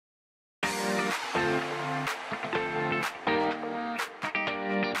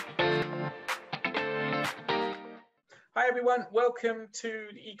everyone, welcome to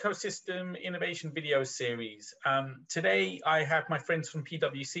the Ecosystem Innovation video series. Today I have my friends from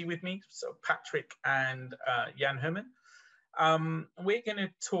PwC with me, so Patrik and Hermann. We're going to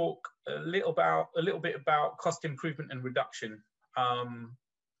talk a little bit about cost improvement and reduction,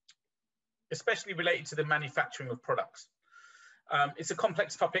 especially related to the manufacturing of products. It's a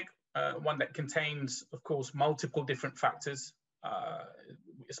complex topic, one that contains, of course, multiple different factors,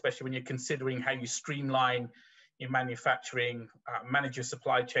 especially when you're considering how you streamline your manufacturing, manage your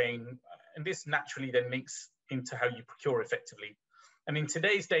supply chain, and this naturally then links into how you procure effectively. And in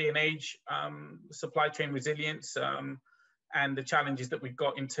today's day and age, supply chain resilience and the challenges that we've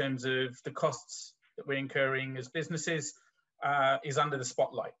got in terms of the costs that we're incurring as businesses is under the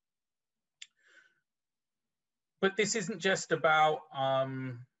spotlight. But this isn't just about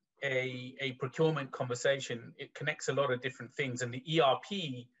a procurement conversation. It connects a lot of different things, and the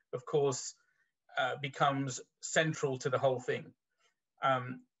ERP, of course, becomes central to the whole thing.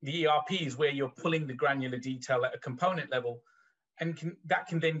 The ERP is where you're pulling the granular detail at a component level, and that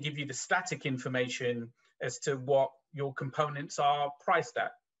can then give you the static information as to what your components are priced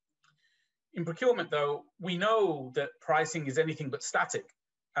at. In procurement, though, we know that pricing is anything but static.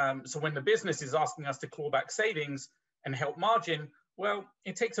 So when the business is asking us to claw back savings and help margin, well,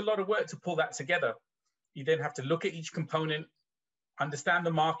 it takes a lot of work to pull that together. You then have to look at each component, understand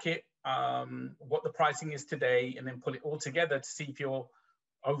the market, what the pricing is today, and then pull it all together to see if you're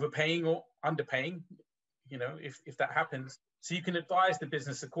overpaying or underpaying, you know, if that happens, so you can advise the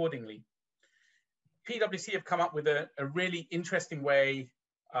business accordingly. PwC have come up with a really interesting way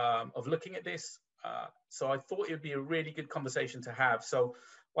of looking at this. So I thought it would be a really good conversation to have. So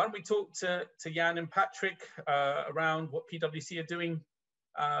why don't we talk to Jan and Patrik around what PwC are doing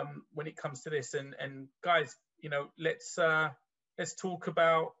when it comes to this, and guys, you know, let's talk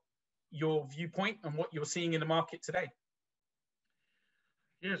about your viewpoint and what you're seeing in the market today.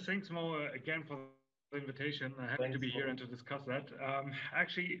 Yes, thanks Mo again for the invitation. Happy to be here and to discuss that.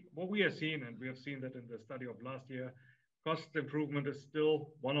 Actually, what we are seeing, and we have seen that in the study of last year, cost improvement is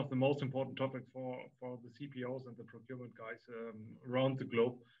still one of the most important topics for the CPOs and the procurement guys around the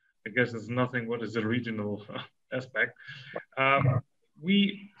globe. I guess it's nothing what is a regional aspect.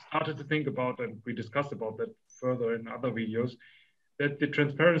 We started to think about, and we discussed about that further in other videos, that the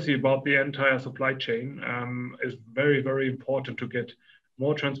transparency about the entire supply chain is very, very important to get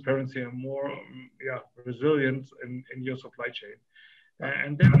more transparency and more resilience in your supply chain.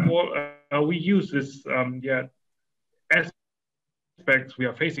 And therefore, we use this aspects we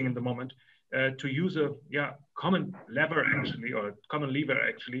are facing in the moment to use a common lever actually, or common lever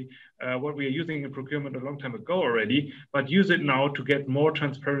actually, what we are using in procurement a long time ago already, but use it now to get more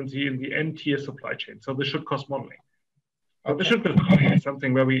transparency in the end-tier supply chain. So the should-cost modeling. So the should-cost modeling is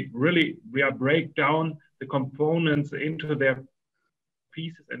something where we break down the components into their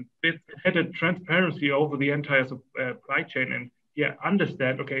pieces and had a transparency over the entire supply chain, and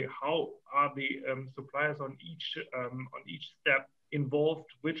understand, okay, how are the suppliers on each step involved,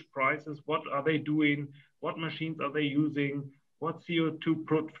 which prices, what are they doing, what machines are they using, what CO2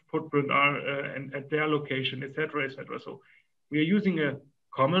 footprint are and at their location, etc., etc. So we are using a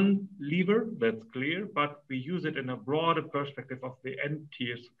common lever, that's clear, but we use it in a broader perspective of the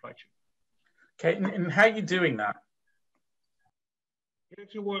end-tier supply chain. Okay, and how are you doing that?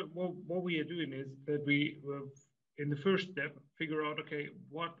 Actually, what we are doing is that we, in the first step, figure out, okay,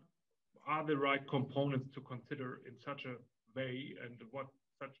 what are the right components to consider in such a way, and what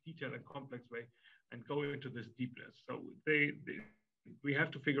such detailed and complex way, and go into this deepness. So we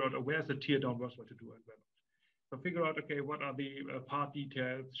have to figure out where's the tear down worse what to do and where not. So figure out, okay, what are the part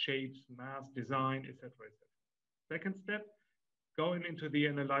details, shapes, mass, design, etc., etc. Second step, going into the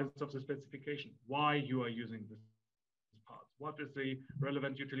analysis of the specification, why you are using this part, what is the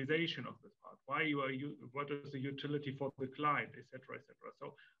relevant utilization of this part, what is the utility for the client, etc., etc.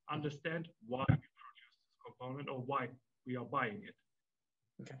 So understand why we produce this component or why we are buying it.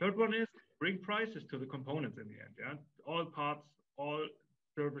 Okay. Third one is bring prices to the components in the end. Yeah, all parts, all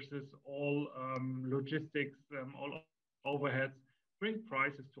services, all logistics, all overheads. Bring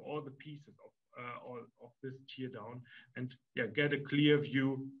prices to all the pieces of this tear down, and get a clear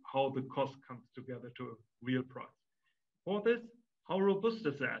view how the cost comes together to a real price. For this, how robust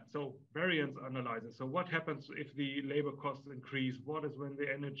is that? So variance analysis. So what happens if the labor costs increase? What is when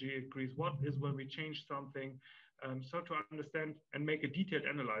the energy increase? What is when we change something? So to understand and make a detailed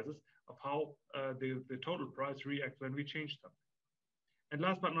analysis of how the total price reacts when we change something. And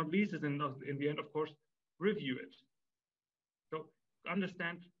last but not least is in the end, of course, review it. So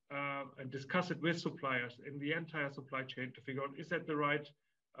understand and discuss it with suppliers in the entire supply chain to figure out, is that the right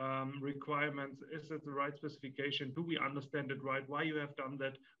requirements? Is it the right specification? Do we understand it right? Why you have done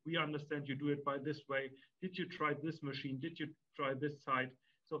that? We understand you do it by this way. Did you try this machine? Did you try this site?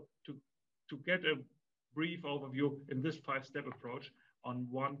 So to get a brief overview in this 5-step approach on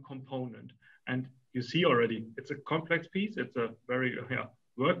one component. And you see already, it's a complex piece. It's a very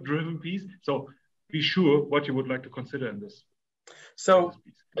work-driven piece. So be sure what you would like to consider in this. So,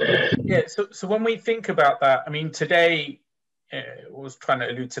 yeah, so when we think about that, I mean, today, I was trying to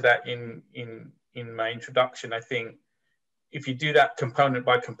allude to that in my introduction. I think if you do that component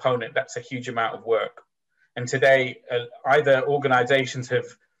by component, that's a huge amount of work. And today, either organizations have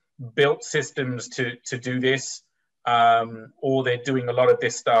built systems to do this, or they're doing a lot of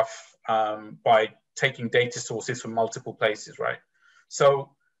this stuff by taking data sources from multiple places, right?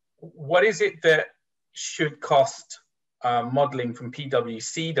 So what is it that ShouldCost modeling from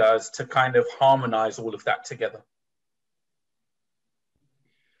PwC does to kind of harmonize all of that together?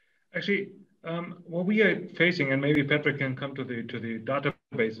 Actually, what we are facing, and maybe Patrik can come to the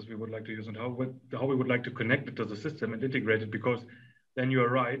databases we would like to use and how we would like to connect it to the system and integrate it, because then you are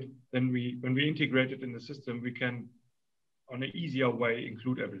right. Then when we integrate it in the system, we can, on an easier way,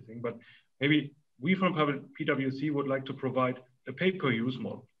 include everything. But maybe we from PwC would like to provide a pay-per-use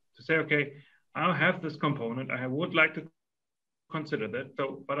model to say, okay, I have this component. I would like to consider that,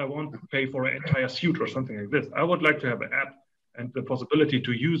 but I won't pay for an entire suite or something like this. I would like to have an app and the possibility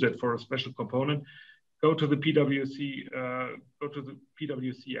to use it for a special component. Go to the PwC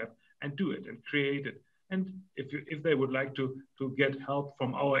app and do it and create it. And if they would like to get help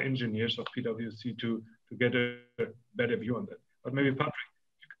from our engineers of PwC to get a better view on that. But maybe Patrik,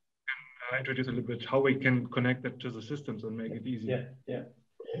 you can introduce a little bit how we can connect that to the systems and make it easier. Yeah.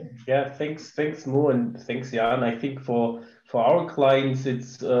 Thanks Mo, and thanks Jan. I think for our clients,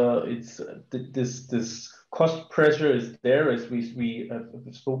 it's this cost pressure is there, as we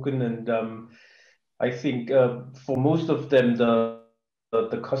have spoken, and I think for most of them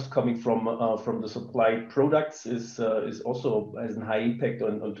the cost coming from the supplied products is also has a high impact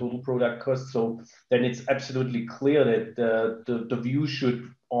on total product cost. So then it's absolutely clear that the view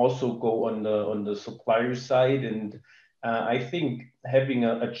should also go on the supplier side, and I think having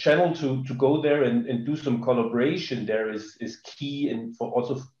a channel to go there and do some collaboration there is key, and for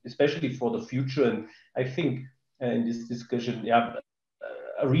also especially for the future. And I think in this discussion,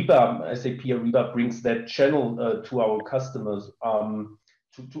 Ariba, SAP Ariba brings that channel to our customers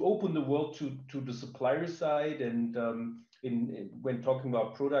to open the world to the supplier side, and when talking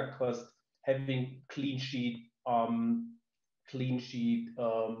about product cost, having clean sheet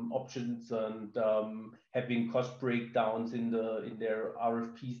options, and having cost breakdowns in their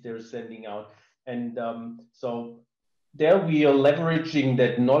RFPs they're sending out, and so there we are leveraging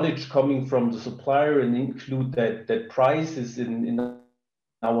that knowledge coming from the supplier and include that prices in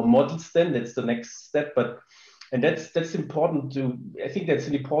our models. Then that's the next step, and that's important to. I think that's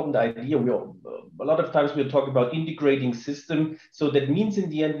an important idea. A lot of times we're talking about integrating system, so that means in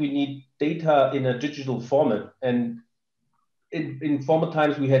the end we need data in a digital format. And in former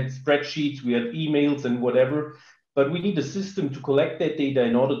times we had spreadsheets, we had emails and whatever, but we need a system to collect that data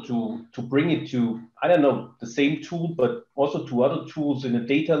in order to bring it to, I don't know, the same tool, but also to other tools in a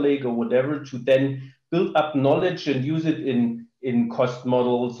data lake or whatever, to then build up knowledge and use it in cost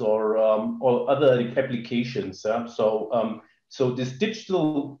models or other applications. So this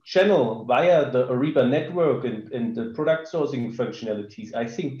digital channel via the Ariba network and the product sourcing functionalities, I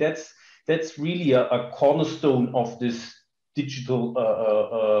think that's really a cornerstone of this digital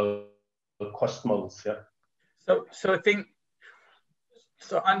cost models. So I think,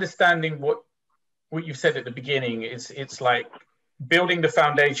 so understanding what you've said at the beginning is, it's like building the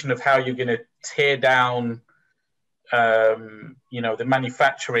foundation of how you're going to tear down the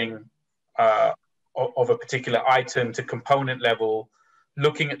manufacturing of a particular item to component level,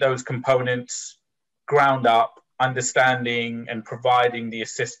 looking at those components ground up, understanding and providing the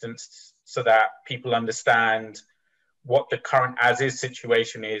assistance so that people understand what the current as-is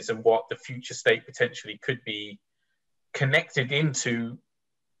situation is and what the future state potentially could be, connected into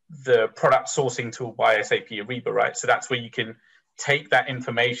the product sourcing tool by SAP Ariba, right? So that's where you can take that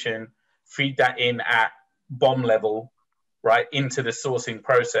information, feed that in at BOM level, right, into the sourcing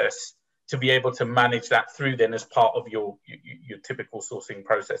process to be able to manage that through then as part of your typical sourcing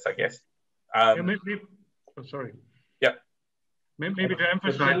process, I guess. Sorry. Yeah. Maybe to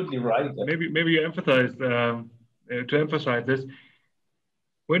emphasize. Absolutely right. Maybe you emphasize to emphasize this.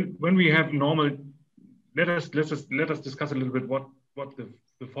 When we have normal, let us discuss a little bit what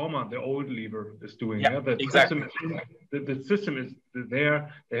the old lever is doing. Yeah, exactly. The system is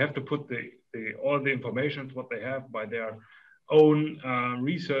there. They have to put all the information what they have by their own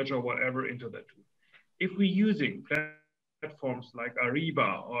research or whatever into that tool. If we're using platforms like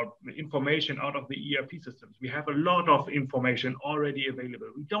Ariba or information out of the ERP systems, we have a lot of information already available.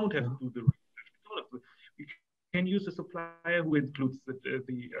 We don't have to do the research. We can use a supplier who includes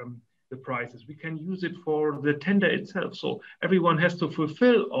the prices. We can use it for the tender itself. So everyone has to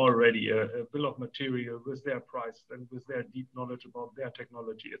fulfill already a bill of material with their price and with their deep knowledge about their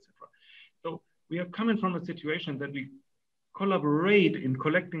technology, etc. So we are coming from a situation that we collaborate in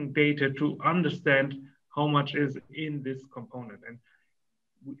collecting data to understand how much is in this component.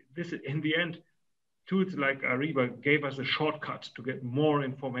 And this, in the end, tools like Ariba gave us a shortcut to get more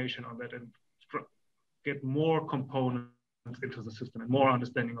information on that and get more components into the system and more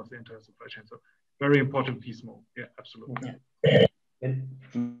understanding of the entire supply chain. So very important piece more. Yeah, absolutely. And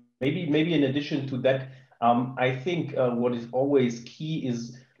maybe in addition to that, I think what is always key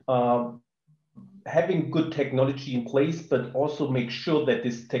is having good technology in place, but also make sure that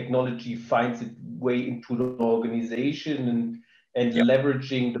this technology finds its way into the organization and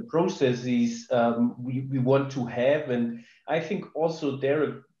leveraging the processes we want to have. And I think also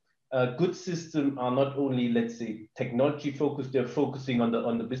there a good system are not only, let's say, technology focused, they're focusing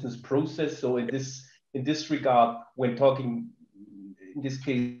on the business process. So in this regard, when talking in this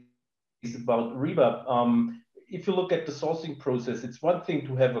case about Ariba, if you look at the sourcing process, it's one thing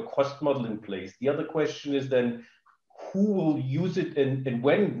to have a cost model in place. The other question is then who will use it and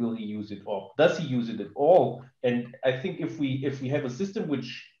when will he use it, or does he use it at all? And I think if we have a system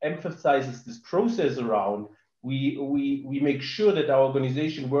which emphasizes this process around, we make sure that our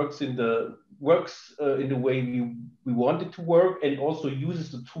organization works in the way we want it to work and also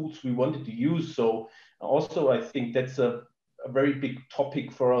uses the tools we wanted to use. So also I think that's a very big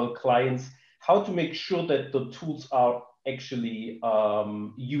topic for our clients, how to make sure that the tools are actually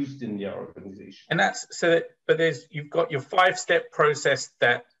used in their organization. And that's so that, but you've got your 5-step process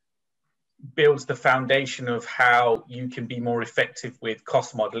that builds the foundation of how you can be more effective with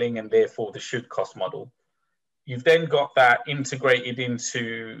cost modeling and therefore the ShouldCost model. You've then got that integrated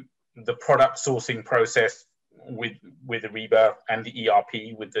into the product sourcing process with Ariba and the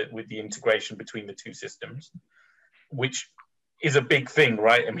ERP with the integration between the two systems, which is a big thing,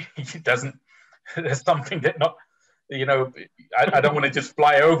 right? I mean, it doesn't, there's something that not, you know, I don't want to just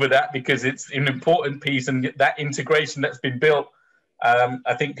fly over that because it's an important piece, and that integration that's been built,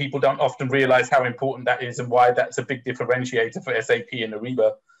 I think people don't often realize how important that is and why that's a big differentiator for SAP and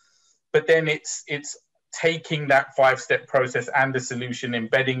Ariba. But then it's taking that 5-step process and the solution,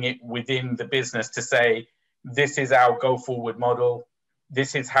 embedding it within the business to say, this is our go forward model.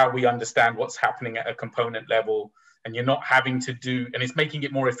 This is how we understand what's happening at a component level. And you're not having to do, and it's making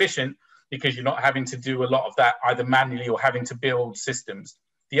it more efficient because you're not having to do a lot of that either manually or having to build systems.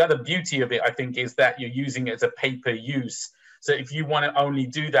 The other beauty of it, I think, is that you're using it as a pay-per-use. So if you want to only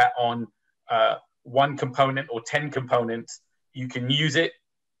do that on one component or 10 components, you can use it,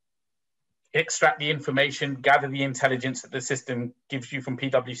 extract the information, gather the intelligence that the system gives you from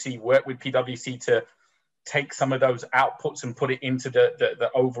PwC, work with PwC to take some of those outputs and put it into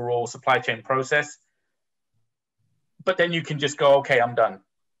the overall supply chain process. But then you can just go, okay, I'm done,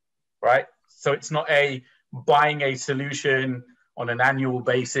 right? So it's not buying a solution on an annual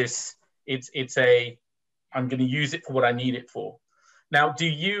basis. It's I'm going to use it for what I need it for. Now, do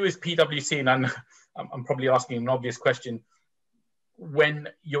you as PwC, and I'm probably asking an obvious question, when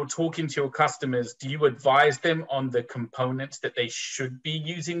you're talking to your customers, do you advise them on the components that they should be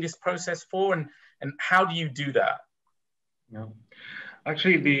using this process for? And how do you do that? Yeah.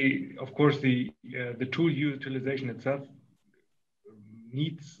 Actually, of course, the tool utilization itself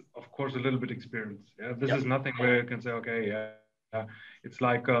needs, of course, a little bit experience. Yeah? This is nothing where you can say, okay, it's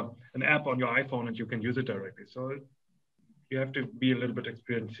like an app on your iPhone and you can use it directly. So you have to be a little bit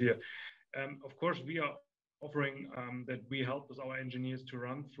experienced here. Of course, we are offering that we help with our engineers to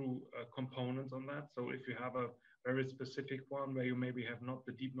run through components on that. So if you have a very specific one where you maybe have not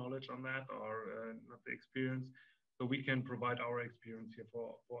the deep knowledge on that or not the experience, so we can provide our experience here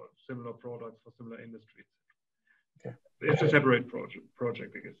for similar products, for similar industries. Okay. It's a separate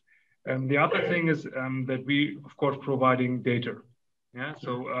project, I guess. The other thing is that we, of course, providing data. Yeah,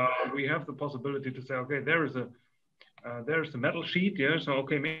 so we have the possibility to say, okay, there's a metal sheet. Yeah, so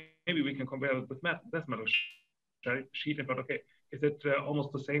okay, maybe we can compare it with this metal sheet, but okay, is it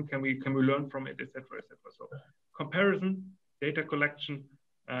almost the same? Can we learn from it, etc., etc. So comparison, data collection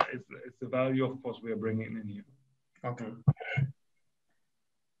is the value, of course, we are bringing in here. Okay.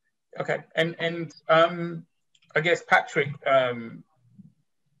 Okay, and I guess Patrik,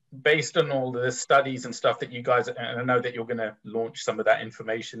 based on all the studies and stuff that you guys, and I know that you're going to launch some of that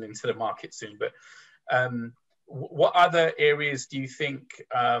information into the market soon, but what other areas do you think,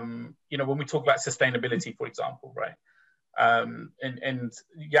 you know, when we talk about sustainability, for example, right? And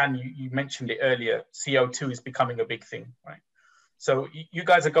Jan, you mentioned it earlier, CO2 is becoming a big thing, right? So you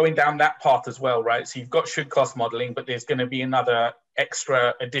guys are going down that path as well, right? So you've got ShouldCost modeling, but there's going to be another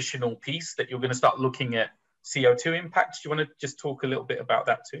extra additional piece that you're going to start looking at CO2 impacts. Do you want to just talk a little bit about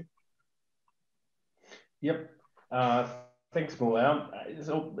that too? Yep. Thanks, Mo.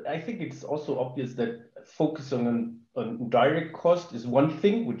 So I think it's also obvious that focusing on direct cost is one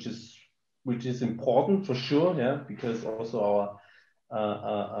thing, which is important for sure, yeah, because also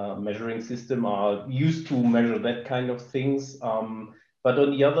our measuring system are used to measure that kind of things. But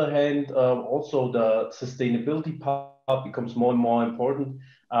on the other hand, also the sustainability part becomes more and more important,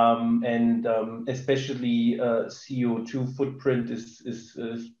 and especially CO2 footprint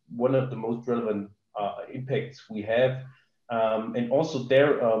is one of the most relevant impacts we have. And also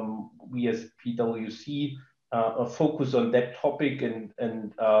there, we as PwC focus on that topic and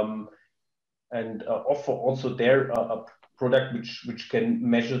offer also there a product which can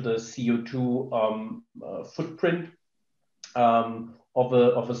measure the CO2 footprint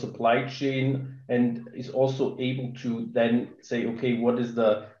of a supply chain, and is also able to then say, okay, what is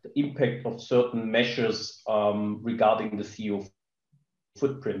the impact of certain measures regarding the CO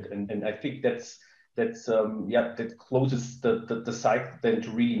footprint, and I think that closes the cycle then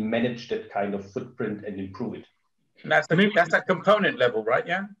to really manage that kind of footprint and improve it. And that's at component level, right?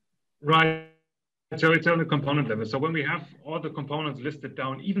 Yeah. Right. So it's on the component level. So when we have all the components listed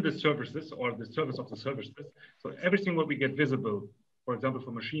down, even the services or the service of the services, so everything what we get visible, for example,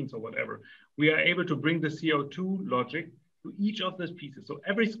 for machines or whatever, we are able to bring the CO2 logic to each of these pieces. So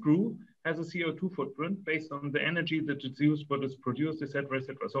every screw has a CO2 footprint based on the energy that it's used, what is produced, etc.,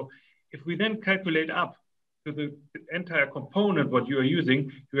 etc. So if we then calculate up to the entire component what you are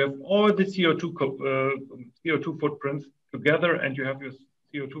using, you have all the CO2 footprints together, and you have your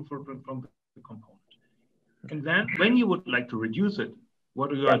CO2 footprint from the component. And then when you would like to reduce it,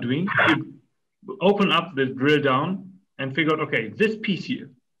 what you are doing, you open up the drill down and figure out, okay, this piece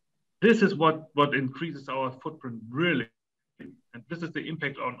here, this is what increases our footprint really. And this is the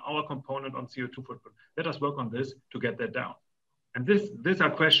impact on our component on CO2 footprint. Let us work on this to get that down. And these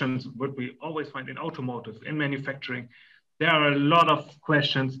are questions what we always find in automotive, in manufacturing. There are a lot of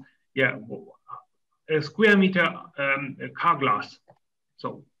questions. Yeah, a square meter car glass.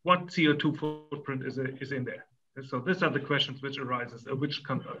 So what CO2 footprint is in there? So these are the questions which arises, which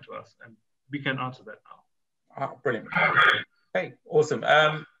come out to us, and we can answer that now. Oh, brilliant. Hey, awesome.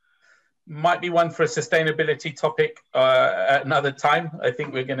 Might be one for a sustainability topic at another time. I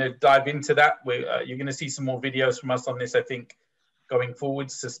think we're going to dive into that. You're going to see some more videos from us on this, I think, going forward.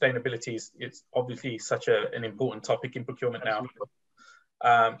 Sustainability is obviously such an important topic in procurement now.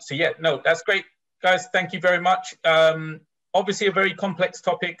 So yeah, no, that's great. Guys, thank you very much. Obviously a very complex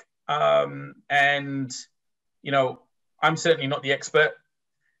topic, and you know, I'm certainly not the expert.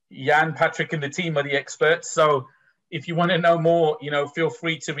 Jan, Patrik, and the team are the experts. So if you want to know more, you know, feel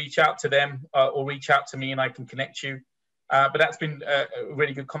free to reach out to them or reach out to me, and I can connect you. But that's been a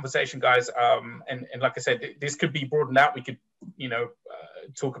really good conversation, guys. And like I said, this could be broadened out. We could, you know,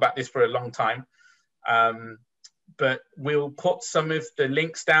 talk about this for a long time. But we'll put some of the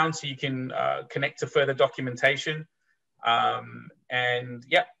links down so you can connect to further documentation. And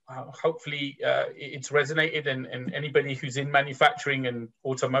yeah, hopefully it's resonated, and anybody who's in manufacturing and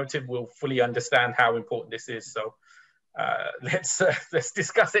automotive will fully understand how important this is. So let's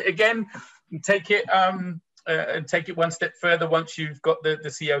discuss it again and take it one step further once you've got the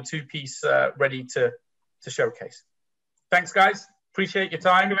CO2 piece ready to showcase. Thanks, guys. Appreciate your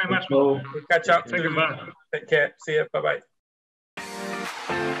time. Thank you very much. We'll catch up. Take care. Take care. See you. Bye-bye.